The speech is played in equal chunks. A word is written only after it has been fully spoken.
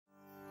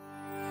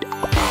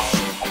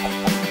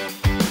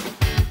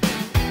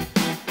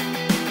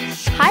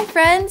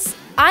friends,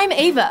 I'm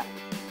Ava.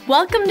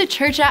 Welcome to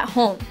Church at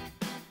Home.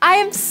 I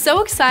am so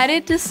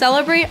excited to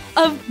celebrate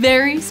a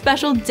very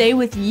special day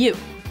with you.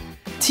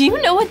 Do you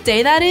know what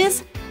day that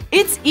is?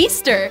 It's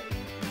Easter.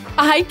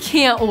 I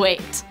can't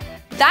wait.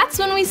 That's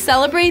when we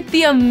celebrate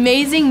the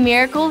amazing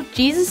miracle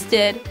Jesus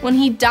did when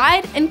he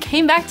died and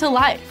came back to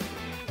life.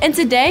 And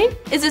today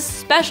is a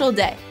special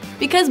day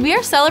because we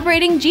are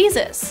celebrating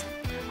Jesus.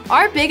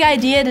 Our big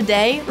idea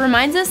today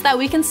reminds us that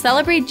we can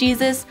celebrate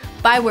Jesus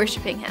by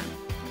worshiping him.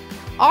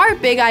 Our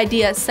big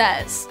idea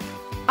says,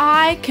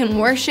 I can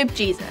worship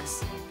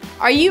Jesus.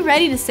 Are you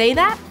ready to say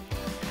that?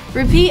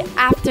 Repeat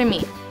after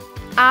me.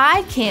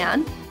 I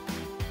can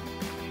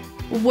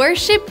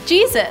worship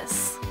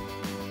Jesus.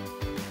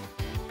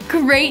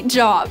 Great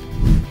job.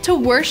 To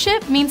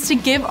worship means to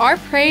give our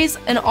praise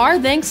and our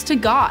thanks to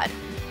God,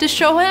 to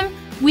show him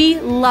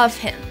we love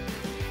him.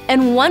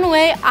 And one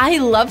way I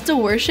love to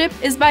worship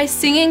is by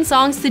singing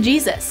songs to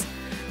Jesus.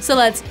 So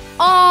let's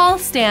all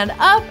stand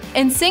up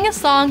and sing a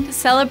song to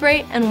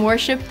celebrate and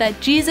worship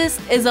that Jesus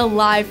is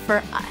alive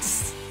for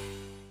us.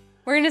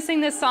 We're going to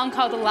sing this song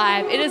called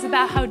Alive. It is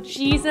about how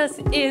Jesus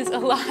is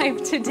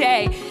alive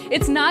today.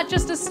 It's not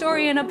just a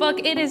story in a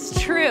book, it is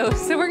true.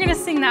 So we're going to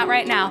sing that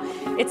right now.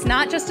 It's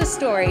not just a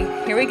story.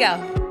 Here we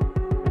go.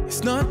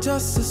 It's not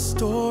just a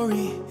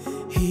story,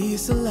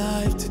 he's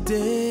alive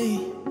today.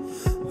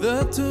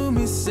 The tomb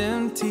is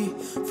empty,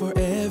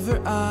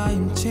 forever I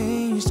am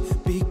changed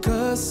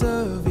because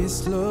of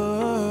his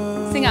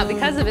love. Sing out,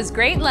 because of his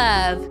great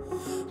love.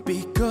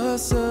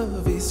 Because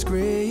of his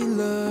great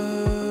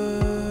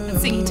love.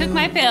 Sing, he took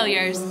my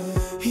failures.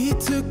 He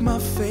took my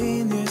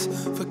failures,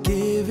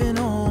 forgiving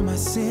all my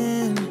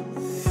sin.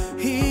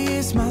 He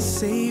is my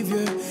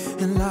savior,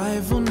 and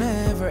life will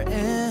never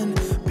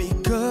end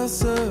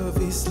because of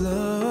his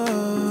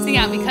love. Sing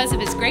out, because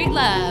of his great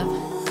love.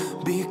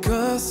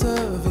 Because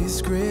of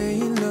his great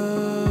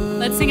love.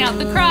 Let's sing out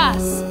the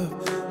cross.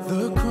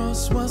 The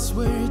cross was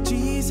where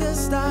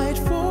Jesus died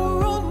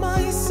for all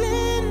my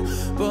sin.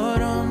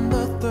 But on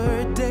the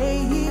third day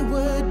he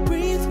would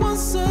breathe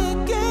once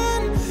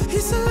again.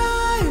 He's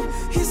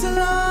alive, he's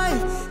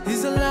alive,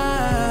 he's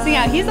alive. Sing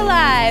out, he's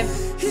alive.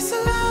 He's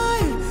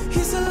alive,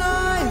 he's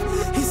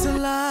alive, he's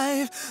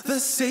alive. The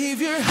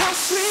Savior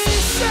has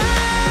risen.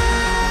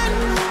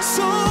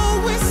 So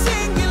we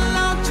sing it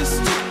loud just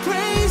to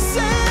praise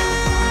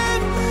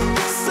him.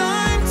 It's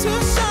time to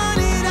shout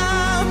it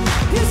out.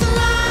 He's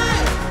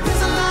alive,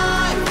 he's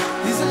alive,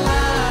 he's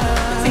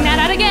alive. Sing that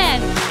out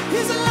again.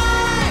 He's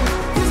alive,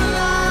 he's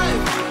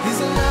alive, he's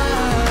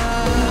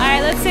alive. All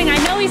right, let's sing. I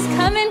know he's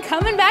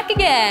coming back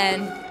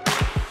again.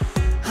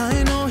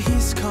 I know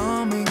he's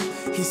coming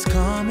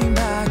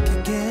back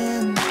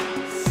again.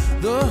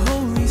 The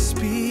Holy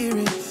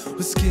Spirit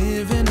was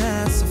given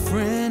as a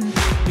friend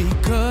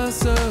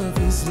because of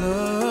his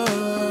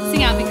love.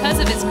 Sing out, because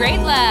of his great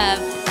love.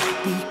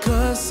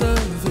 Because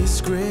of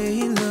his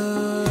great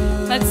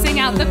love. Let's sing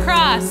out the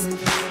cross.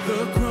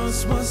 The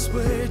cross was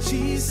where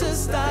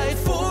Jesus died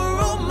for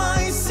all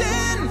my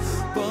sin.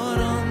 But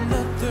on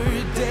the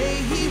third day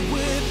he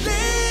would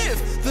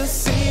live. The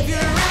Savior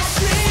has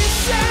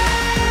risen.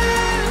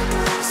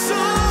 So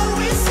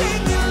we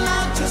sing it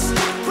loud just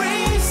to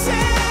praise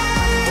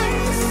him.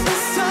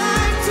 It's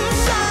time to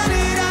shout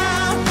it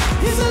out.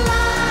 He's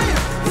alive,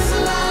 he's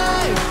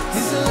alive,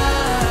 he's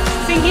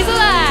alive. Sing, he's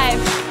alive.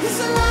 He's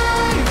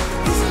alive,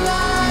 he's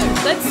alive.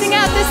 Let's sing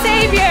out the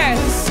Savior.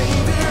 The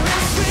Savior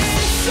has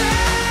risen.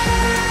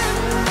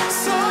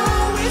 So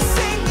we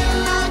sing it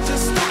loud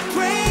just to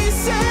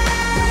praise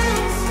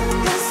him.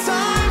 It's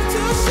time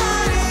to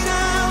shout it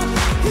out.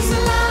 He's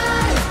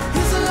alive,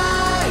 he's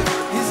alive,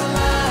 he's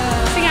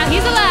alive. Sing out,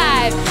 he's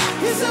alive.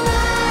 He's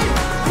alive,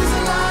 he's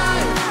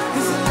alive,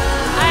 he's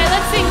alive. All right,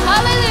 let's sing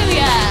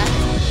hallelujah.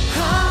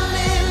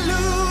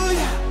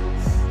 Hallelujah,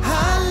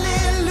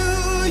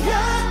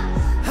 hallelujah,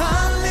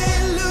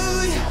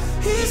 hallelujah.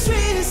 He's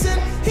risen,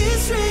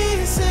 he's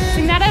risen.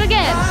 Sing that out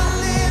again.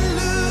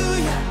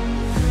 Hallelujah,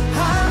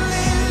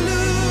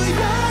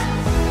 hallelujah,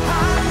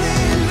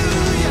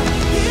 hallelujah.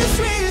 He's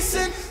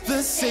risen,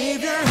 the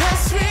Savior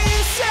has risen.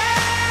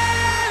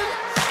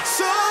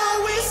 So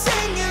we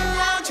sing it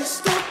loud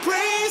just to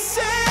praise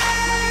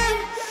him.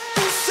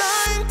 It's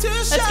time to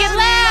Let's get shout it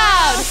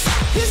loud. out.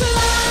 He's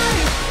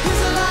alive,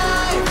 he's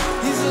alive,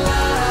 he's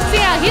alive.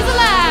 Sing out, he's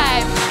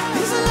alive.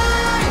 He's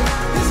alive,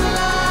 he's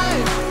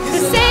alive, The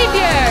he's alive.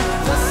 Savior.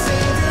 The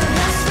Savior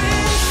has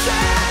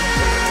risen.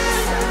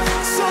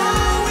 So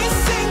we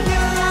sing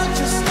it loud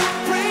just to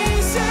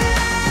praise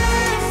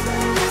him.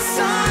 It's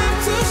time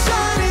to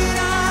shout it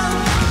out.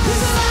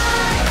 He's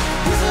alive,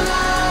 he's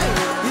alive,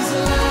 he's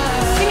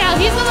alive. Sing out,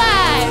 he's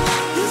alive.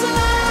 He's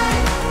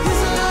alive,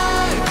 he's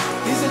alive,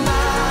 he's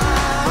alive.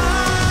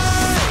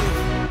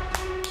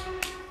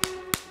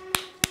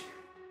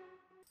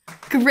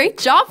 Great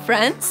job,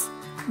 friends.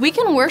 We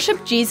can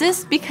worship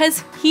Jesus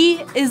because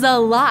he is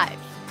alive.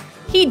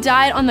 He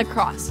died on the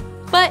cross,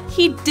 but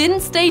he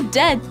didn't stay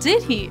dead,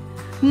 did he?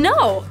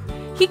 No,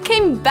 he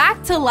came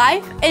back to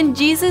life and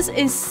Jesus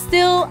is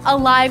still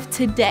alive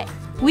today.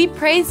 We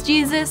praise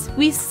Jesus,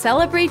 we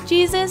celebrate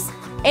Jesus,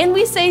 and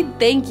we say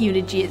thank you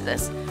to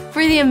Jesus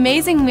for the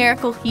amazing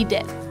miracle he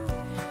did.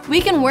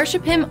 We can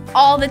worship him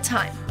all the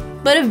time,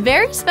 but a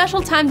very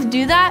special time to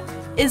do that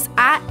is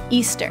at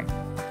Easter.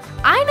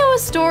 I know a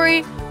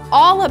story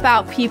all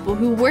about people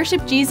who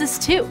worship Jesus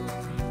too.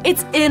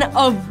 It's in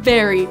a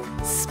very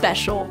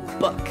special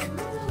book.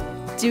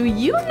 Do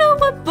you know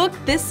what book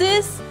this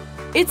is?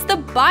 It's the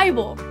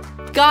Bible,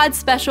 God's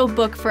special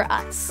book for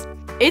us.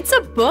 It's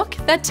a book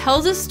that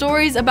tells us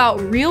stories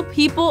about real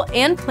people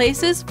and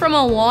places from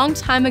a long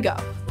time ago.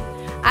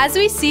 As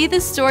we see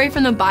this story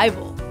from the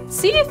Bible,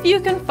 see if you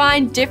can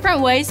find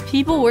different ways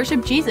people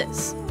worship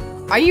Jesus.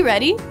 Are you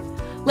ready?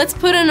 Let's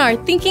put on our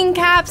thinking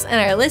caps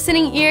and our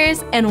listening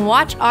ears and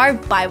watch our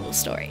Bible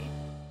story.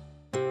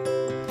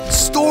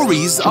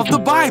 Stories of the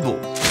Bible,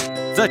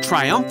 the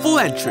triumphal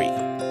entry.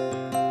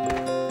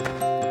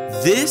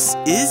 This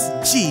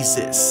is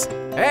Jesus,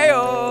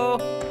 Heyo!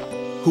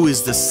 who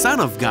is the Son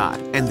of God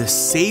and the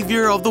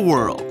Savior of the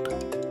world.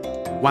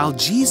 While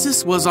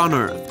Jesus was on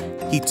earth,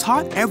 he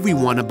taught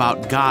everyone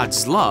about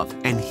God's love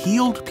and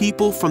healed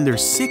people from their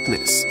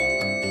sickness.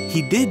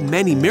 He did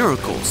many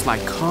miracles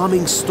like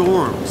calming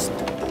storms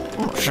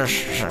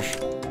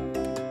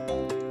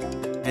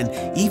and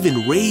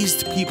even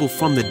raised people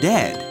from the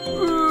dead.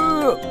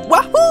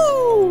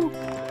 Wahoo!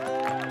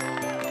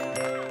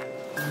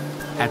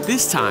 At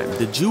this time,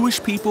 the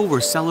Jewish people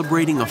were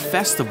celebrating a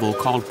festival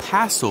called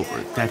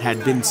Passover that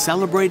had been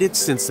celebrated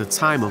since the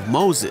time of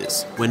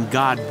Moses, when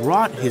God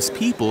brought his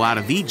people out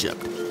of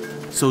Egypt.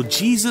 So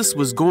Jesus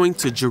was going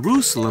to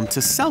Jerusalem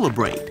to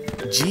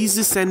celebrate.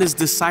 Jesus and his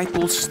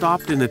disciples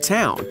stopped in a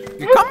town.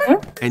 You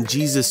coming? And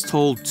Jesus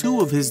told 2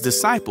 of his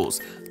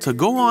disciples to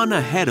go on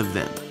ahead of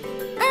them.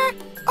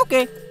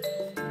 Okay.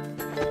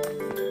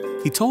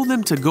 He told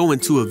them to go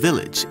into a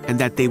village and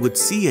that they would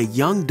see a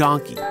young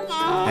donkey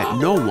that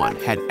no one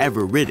had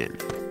ever ridden.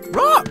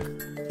 Rock!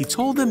 He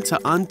told them to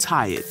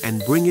untie it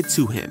and bring it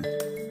to him.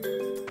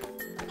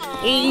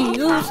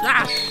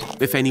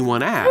 If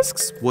anyone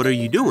asks, "What are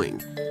you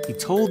doing?" he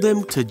told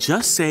them to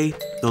just say,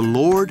 "The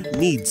Lord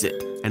needs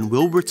it and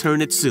will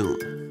return it soon."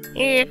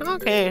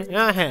 Okay,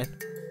 go ahead.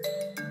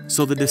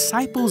 So the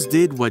disciples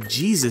did what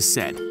Jesus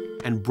said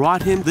and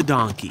brought him the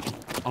donkey.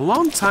 A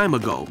long time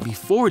ago,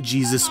 before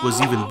Jesus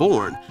was even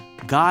born,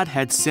 God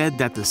had said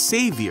that the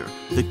Savior,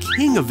 the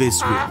King of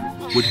Israel,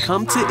 would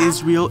come to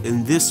Israel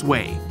in this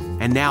way,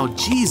 and now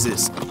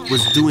Jesus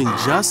was doing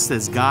just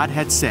as God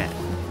had said.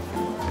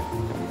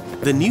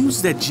 The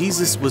news that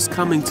Jesus was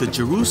coming to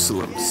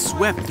Jerusalem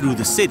swept through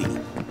the city.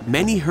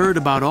 Many heard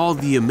about all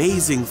the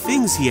amazing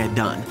things he had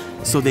done,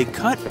 so they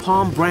cut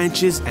palm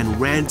branches and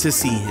ran to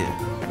see him.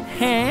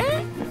 Huh?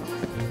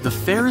 The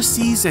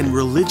Pharisees and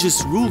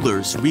religious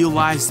rulers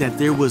realized that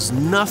there was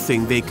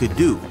nothing they could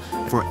do,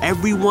 for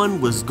everyone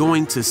was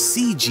going to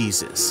see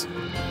Jesus.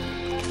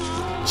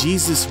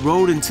 Jesus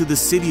rode into the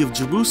city of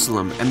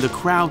Jerusalem, and the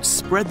crowd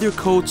spread their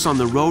coats on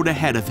the road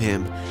ahead of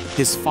him.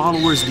 His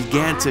followers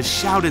began to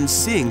shout and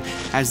sing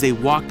as they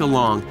walked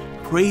along,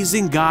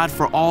 praising God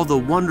for all the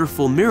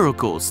wonderful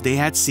miracles they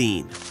had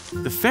seen.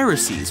 The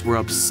Pharisees were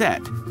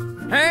upset,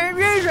 Hey,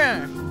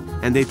 Jesus!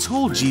 and they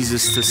told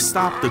Jesus to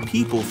stop the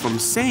people from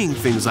saying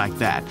things like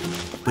that.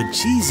 But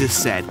Jesus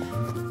said,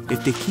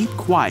 if they keep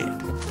quiet,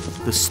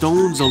 the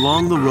stones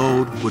along the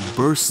road would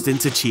burst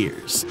into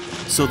cheers.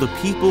 So the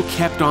people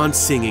kept on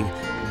singing,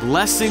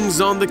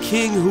 "Blessings on the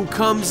King who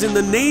comes in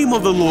the name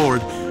of the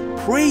Lord.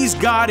 Praise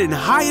God in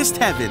highest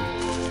heaven."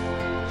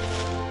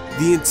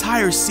 The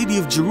entire city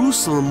of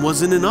Jerusalem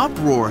was in an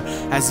uproar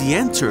as he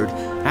entered,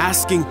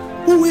 asking,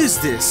 "Who is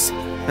this?"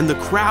 And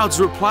the crowds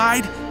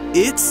replied,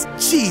 "It's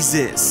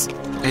Jesus."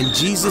 And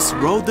Jesus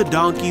rode the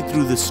donkey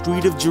through the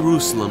street of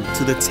Jerusalem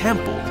to the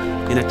temple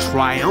in a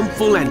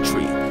triumphal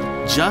entry,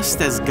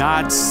 just as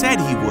God said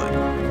he would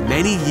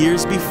many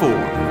years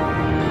before.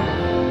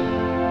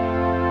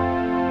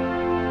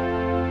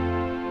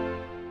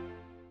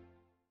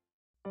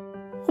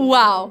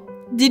 Wow,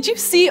 did you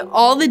see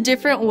all the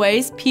different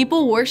ways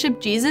people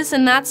worship Jesus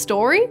in that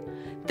story?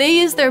 They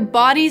used their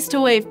bodies to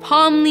wave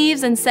palm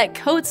leaves and set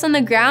coats on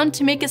the ground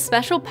to make a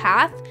special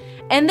path,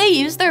 and they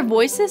used their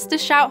voices to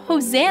shout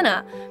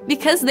Hosanna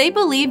because they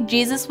believed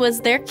Jesus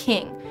was their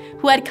king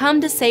who had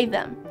come to save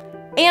them.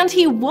 And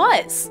he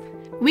was!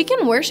 We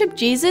can worship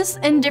Jesus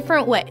in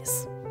different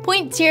ways.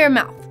 Point to your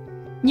mouth.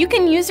 You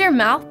can use your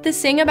mouth to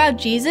sing about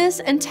Jesus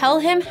and tell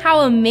him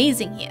how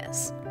amazing he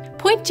is.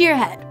 Point to your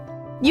head.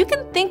 You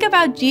can think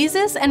about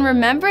Jesus and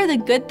remember the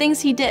good things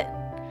he did.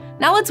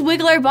 Now let's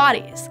wiggle our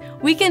bodies.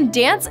 We can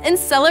dance and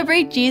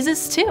celebrate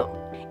Jesus too.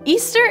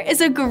 Easter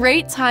is a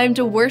great time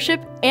to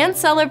worship and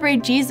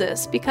celebrate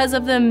Jesus because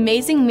of the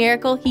amazing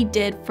miracle he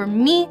did for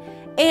me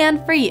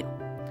and for you.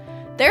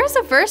 There is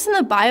a verse in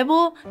the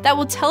Bible that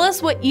will tell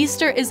us what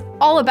Easter is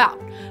all about,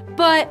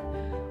 but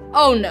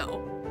oh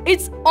no,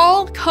 it's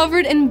all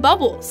covered in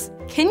bubbles.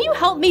 Can you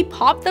help me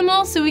pop them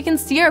all so we can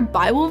see our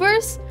Bible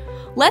verse?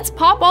 Let's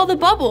pop all the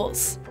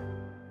bubbles.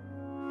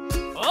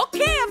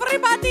 Okay,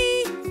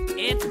 everybody,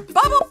 it's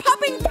bubble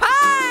popping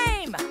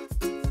time!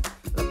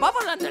 The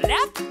bubble on the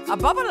left, a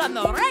bubble on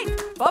the right,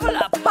 bubble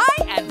up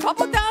high and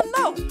bubble down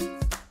low.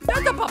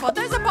 There's a bubble,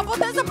 there's a bubble,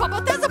 there's a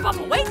bubble, there's a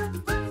bubble. Wait,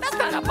 that's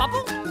not a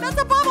bubble, that's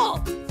a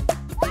bubble.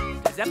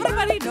 Does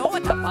everybody know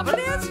what the bubble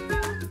is?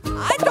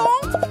 I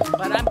don't,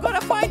 but I'm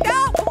gonna find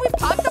out when we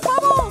pop the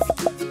bubbles.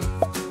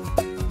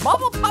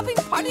 Bubble popping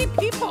party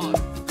people.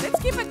 Let's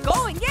keep it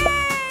going,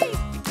 yay!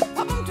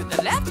 Pop them to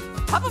the left,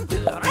 pop them to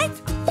the right,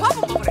 pop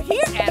them over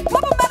here, and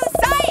pop them out of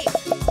sight.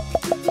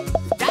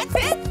 That's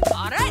it.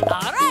 All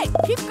right,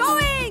 keep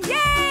going,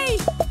 yay!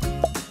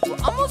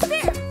 We're almost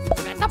there.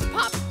 We're at the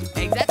pop.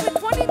 Exactly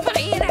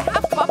 23 and a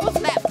half bubbles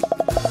left.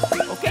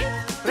 Okay,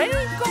 ready,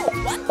 go.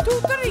 1, 2,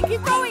 3,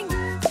 keep going.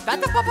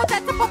 That's a bubble,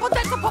 that's a bubble,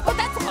 that's a bubble,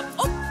 that's a bubble.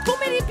 Oh, too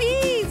many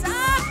bees.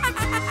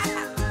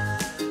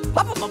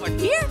 Pop them over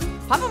here,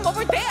 pop them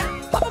over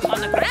there, pop them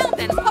on the ground,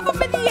 and pop them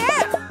in the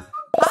air.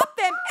 Pop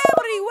them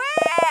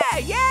everywhere,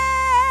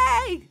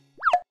 yay!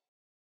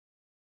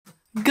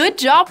 Good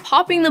job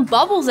popping the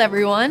bubbles,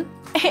 everyone.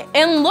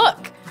 And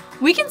look,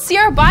 we can see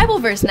our Bible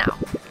verse now.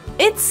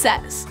 It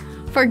says,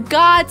 "For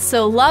God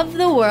so loved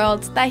the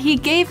world that he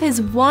gave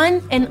his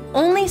one and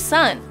only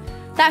Son,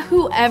 that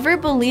whoever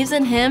believes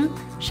in him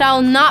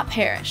shall not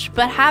perish,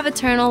 but have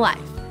eternal life."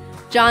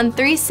 John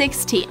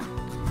 3:16.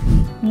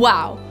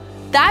 Wow,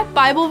 that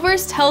Bible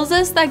verse tells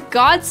us that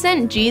God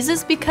sent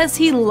Jesus because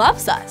he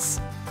loves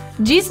us.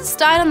 Jesus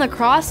died on the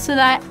cross so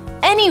that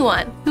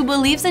anyone who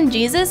believes in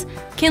Jesus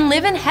can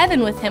live in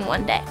heaven with him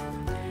one day.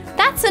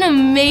 That's an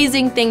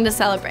amazing thing to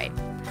celebrate.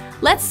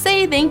 Let's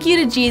say thank you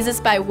to Jesus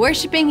by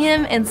worshiping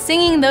him and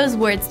singing those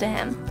words to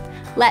him.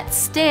 Let's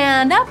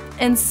stand up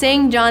and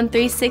sing John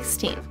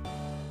 3:16.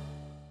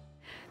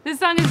 This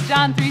song is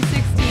John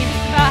 3:16.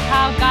 It's about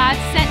how God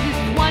sent his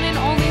one and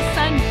only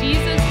Son,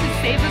 Jesus, to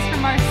save us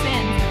from our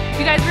sins.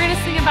 You guys, we're going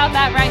to sing about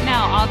that right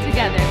now all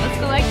together. Let's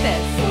go like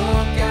this.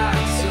 For God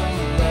so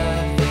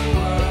loved the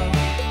world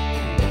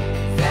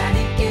that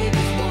he gave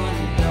his one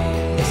and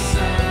only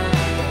Son,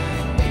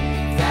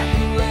 that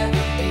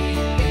whoever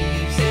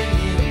believes in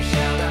him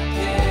shall not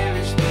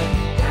perish but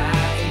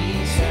have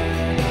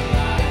eternal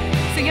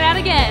life. Sing it out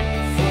again.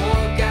 For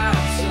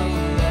God so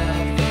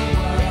loved the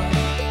world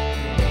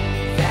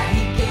that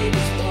he gave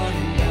his one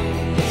and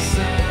only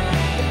Son,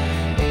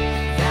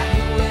 that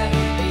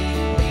whoever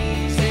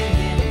believes in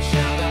him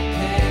shall not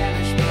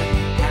perish but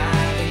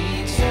have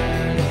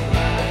eternal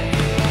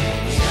life.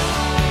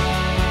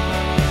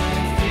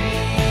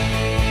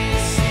 John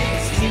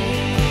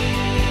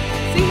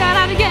 3:16. Sing that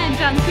out again.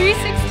 John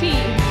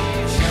 3:16.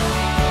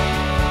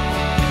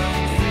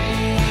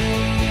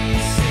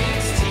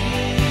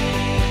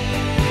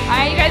 All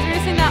right, you guys, we're going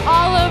to sing that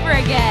all over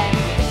again.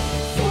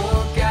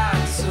 For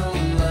God so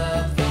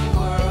loved the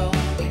world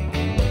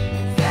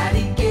that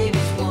he gave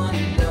his one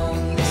and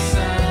only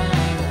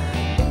Son,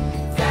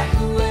 that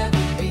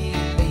whoever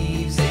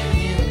believes in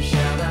him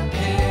shall not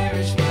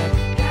perish but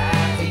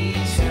have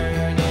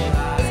eternal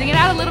life. Sing it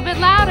out a little bit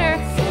louder.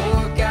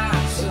 For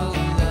God so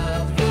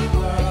loved the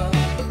world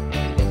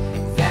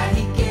that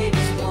he gave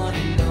his one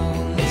and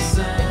only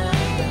Son,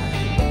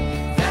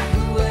 that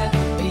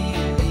whoever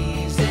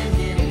believes in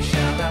him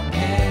shall not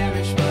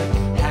perish but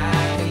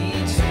have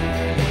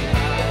eternal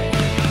life.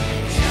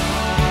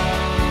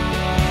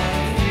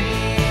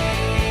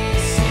 John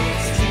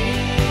 3:16.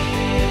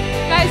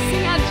 Guys,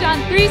 sing out John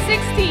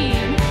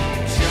 3:16.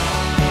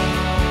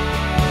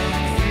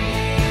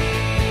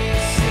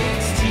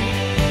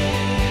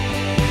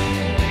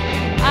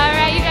 All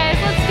right, you guys,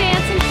 let's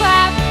dance and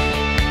clap.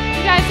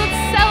 You guys, let's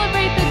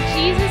celebrate that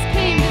Jesus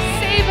came to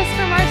save us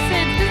from our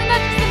sins. Isn't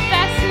that just the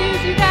best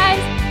news, you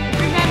guys?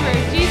 Remember,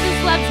 Jesus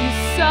loves you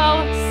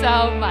so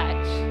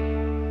much.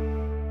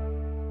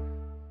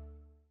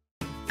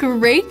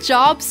 Great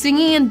job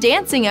singing and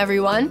dancing,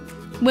 everyone.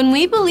 When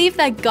we believe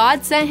that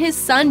God sent his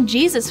Son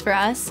Jesus for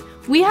us,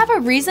 we have a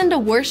reason to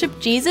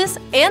worship Jesus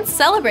and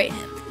celebrate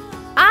him.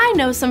 I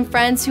know some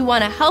friends who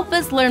want to help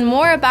us learn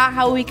more about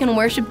how we can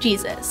worship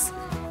Jesus.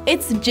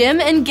 It's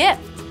Jim and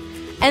Gift.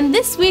 And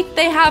this week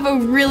they have a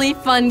really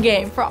fun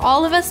game for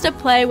all of us to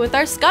play with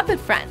our Scuppet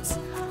friends.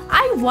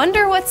 I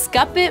wonder what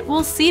Scuppet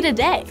we'll see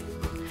today.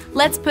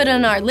 Let's put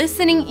on our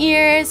listening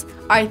ears,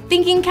 our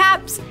thinking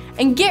caps,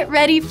 and get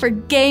ready for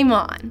Game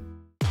On.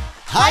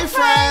 Hi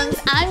friends!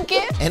 I'm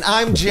Gift. And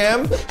I'm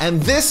Jim,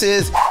 and this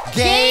is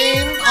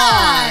Game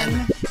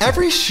On!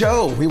 Every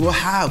show we will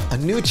have a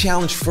new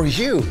challenge for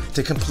you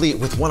to complete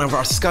with one of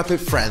our Scuppet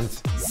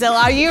friends. So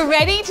are you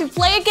ready to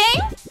play a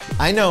game?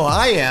 I know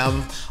I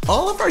am.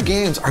 All of our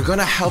games are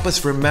gonna help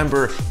us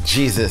remember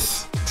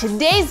Jesus.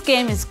 Today's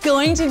game is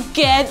going to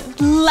get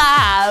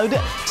loud.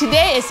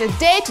 Today is a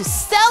day to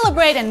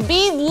celebrate and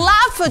be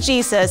loud for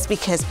Jesus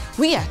because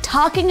we are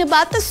talking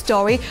about the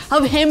story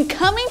of him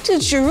coming to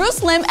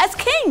Jerusalem as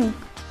king.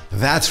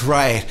 That's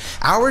right.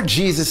 Our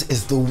Jesus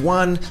is the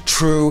one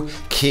true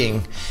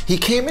king. He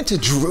came into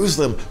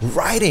Jerusalem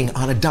riding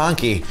on a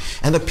donkey,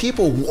 and the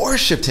people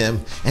worshiped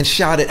him and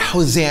shouted,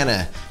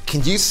 Hosanna.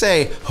 Can you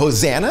say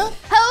Hosanna?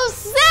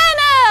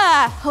 Hosanna!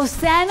 Yeah,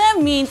 Hosanna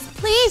means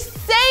please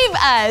save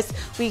us.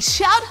 We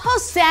shout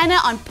Hosanna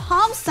on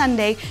Palm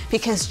Sunday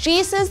because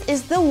Jesus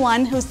is the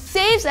one who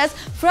saves us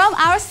from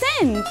our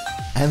sins.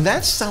 And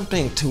that's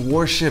something to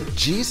worship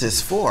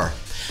Jesus for.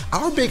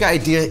 Our big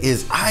idea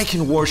is I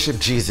can worship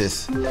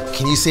Jesus.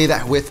 Can you say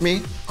that with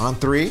me on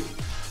 3?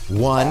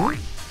 1,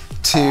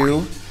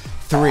 2,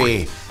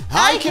 3.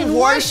 I can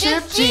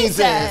worship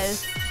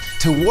Jesus.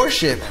 To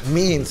worship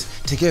means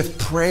to give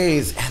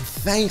praise and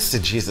thanks to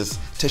Jesus,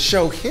 to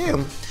show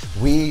him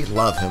we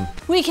love him.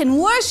 We can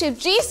worship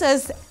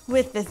Jesus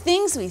with the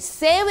things we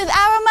say with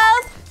our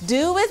mouth,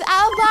 do with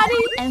our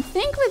body, and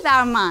think with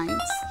our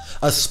minds.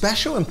 A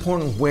special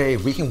important way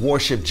we can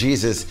worship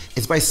Jesus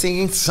is by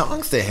singing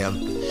songs to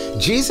him.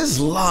 Jesus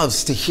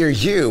loves to hear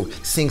you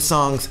sing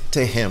songs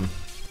to him.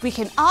 We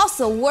can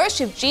also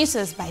worship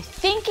Jesus by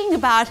thinking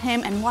about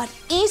him and what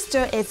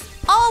Easter is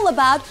all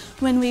about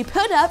when we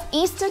put up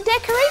Easter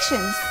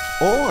decorations.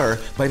 Or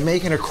by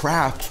making a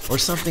craft or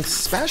something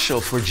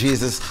special for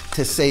Jesus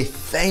to say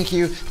thank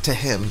you to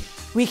him.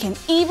 We can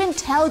even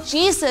tell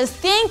Jesus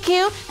thank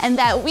you and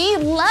that we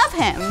love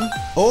him.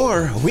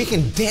 Or we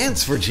can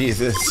dance for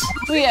Jesus.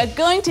 We are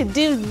going to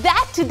do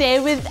that today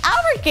with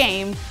our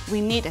game.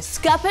 We need a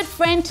scuppet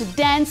friend to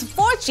dance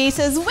for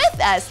Jesus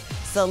with us.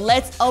 So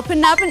let's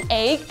open up an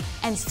egg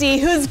and see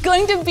who's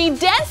going to be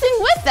dancing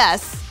with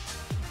us.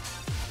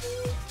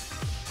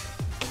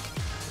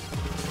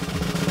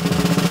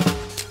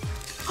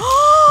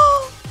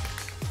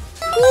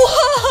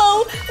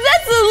 Whoa,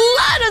 that's a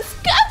lot of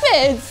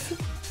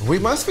scuppets. We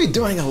must be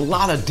doing a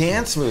lot of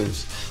dance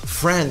moves.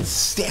 Friends,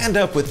 stand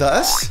up with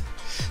us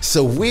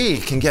so we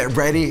can get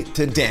ready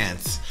to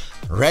dance.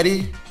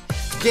 Ready?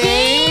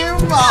 Game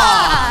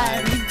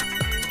on!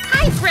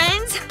 Hi,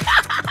 friends.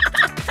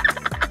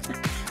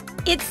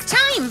 It's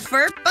time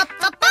for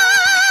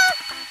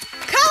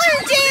Color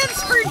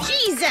Dance for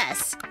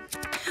Jesus.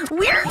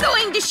 We're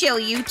going to show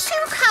you 2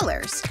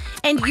 colors,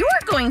 and you're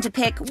going to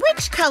pick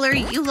which color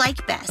you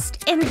like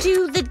best and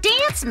do the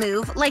dance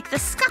move like the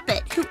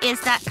scuppet who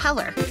is that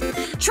color.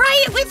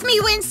 Try it with me,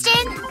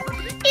 Winston.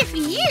 If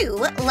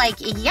you like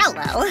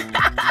yellow,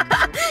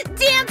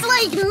 dance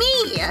like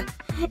me.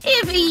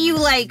 If you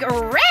like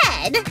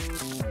red,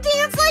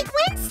 dance like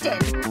Winston.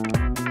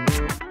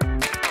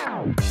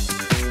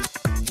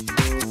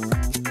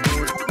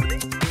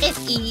 If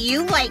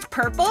you like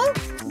purple,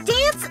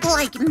 dance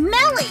like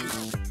Melly.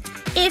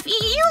 If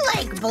you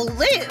like blue,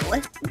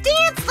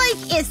 dance like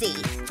Izzy.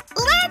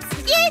 Let's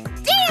get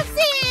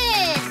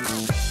dancing!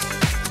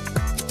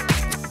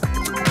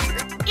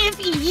 If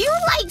you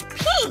like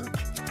pink,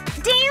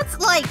 dance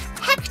like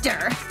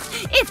Hector.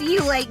 If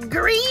you like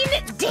green,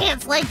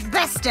 dance like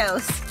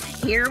Bestos.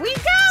 Here we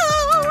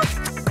go!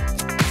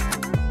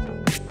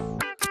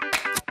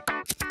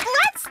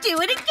 Let's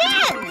do it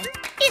again!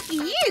 If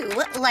you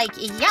like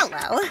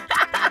yellow,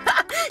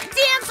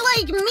 dance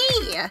like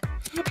me.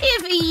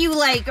 If you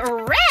like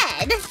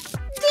red,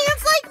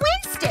 dance like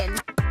Winston.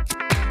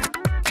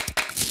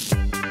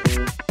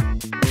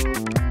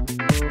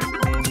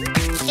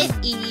 If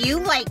you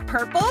like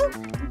purple,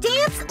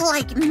 dance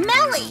like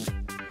Melly.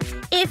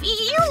 If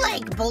you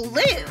like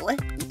blue,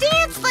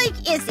 dance like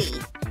Izzy.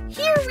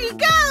 Here we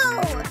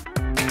go!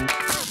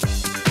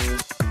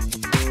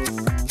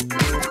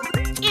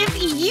 If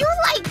you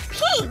like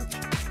pink,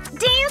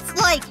 dance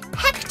like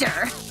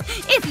Hector.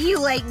 If you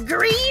like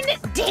green,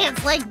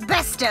 dance like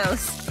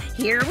Bestos.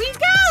 Here we go!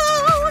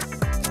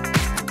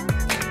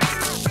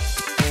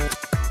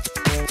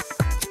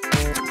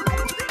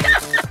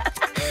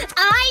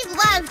 I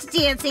loved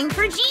dancing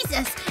for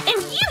Jesus,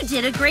 and you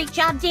did a great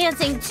job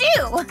dancing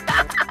too.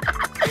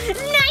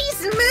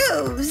 Nice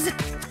moves.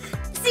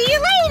 See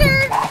you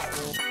later.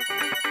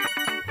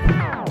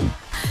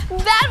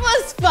 That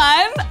was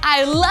fun.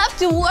 I love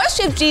to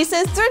worship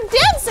Jesus through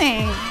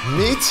dancing.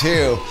 Me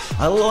too.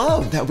 I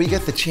love that we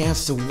get the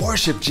chance to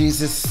worship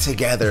Jesus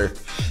together.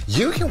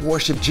 You can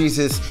worship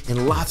Jesus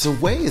in lots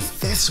of ways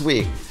this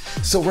week.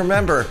 So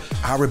remember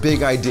our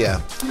big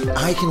idea.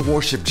 I can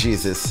worship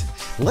Jesus.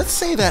 Let's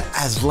say that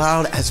as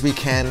loud as we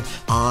can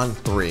on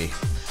 3.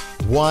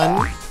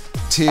 1,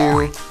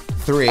 2,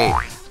 3.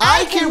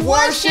 I can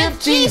worship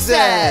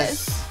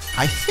Jesus.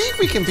 I think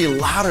we can be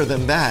louder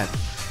than that.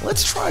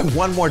 Let's try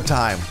one more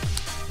time.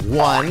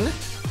 1,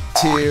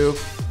 2,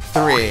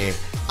 3.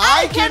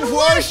 I can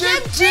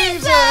worship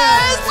Jesus!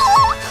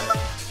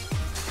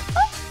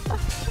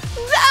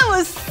 That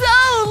was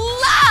so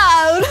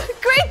loud!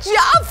 Great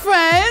job,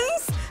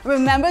 friends!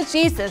 Remember,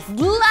 Jesus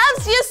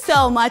loves you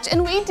so much,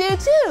 and we do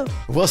too.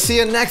 We'll see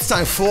you next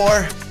time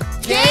for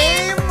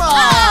Game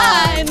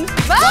On!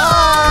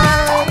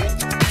 Bye!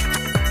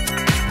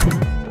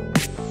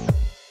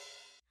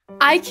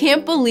 I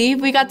can't believe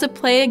we got to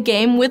play a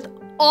game with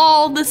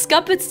all the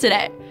scuppets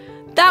today.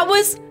 That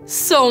was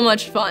so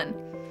much fun.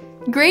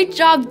 Great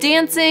job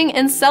dancing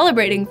and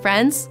celebrating,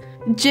 friends.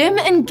 Jim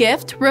and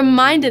Gift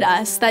reminded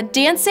us that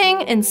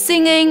dancing and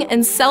singing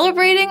and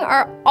celebrating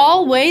are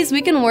all ways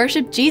we can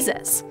worship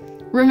Jesus.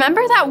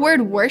 Remember that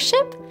word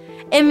worship?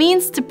 It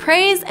means to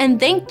praise and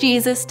thank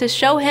Jesus to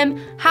show him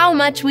how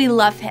much we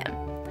love him.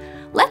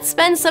 Let's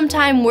spend some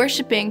time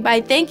worshiping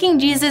by thanking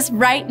Jesus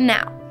right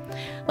now.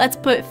 Let's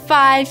put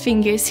 5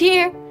 fingers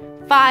here,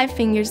 5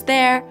 fingers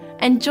there,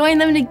 and join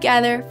them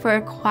together for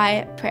a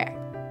quiet prayer.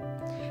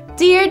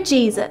 Dear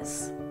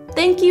Jesus,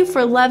 thank you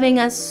for loving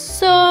us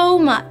so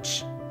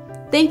much.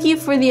 Thank you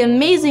for the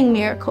amazing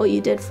miracle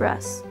you did for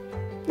us.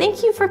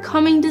 Thank you for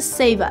coming to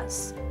save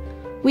us.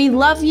 We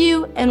love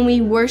you and we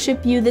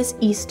worship you this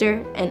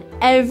Easter and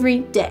every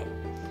day.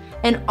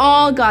 And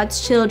all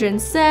God's children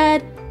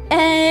said,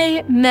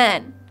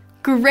 Amen.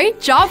 Great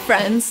job,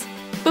 friends.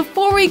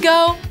 Before we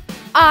go,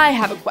 I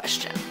have a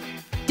question.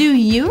 Do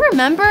you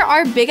remember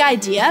our big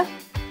idea?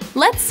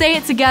 Let's say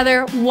it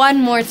together one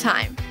more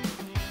time.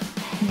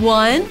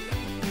 1,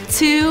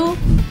 2,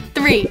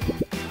 3.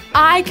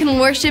 I can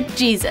worship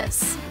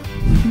Jesus.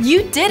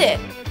 You did it.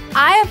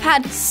 I have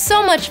had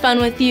so much fun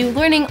with you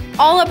learning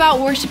all about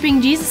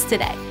worshiping Jesus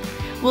today.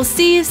 We'll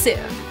see you soon.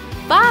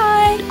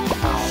 Bye.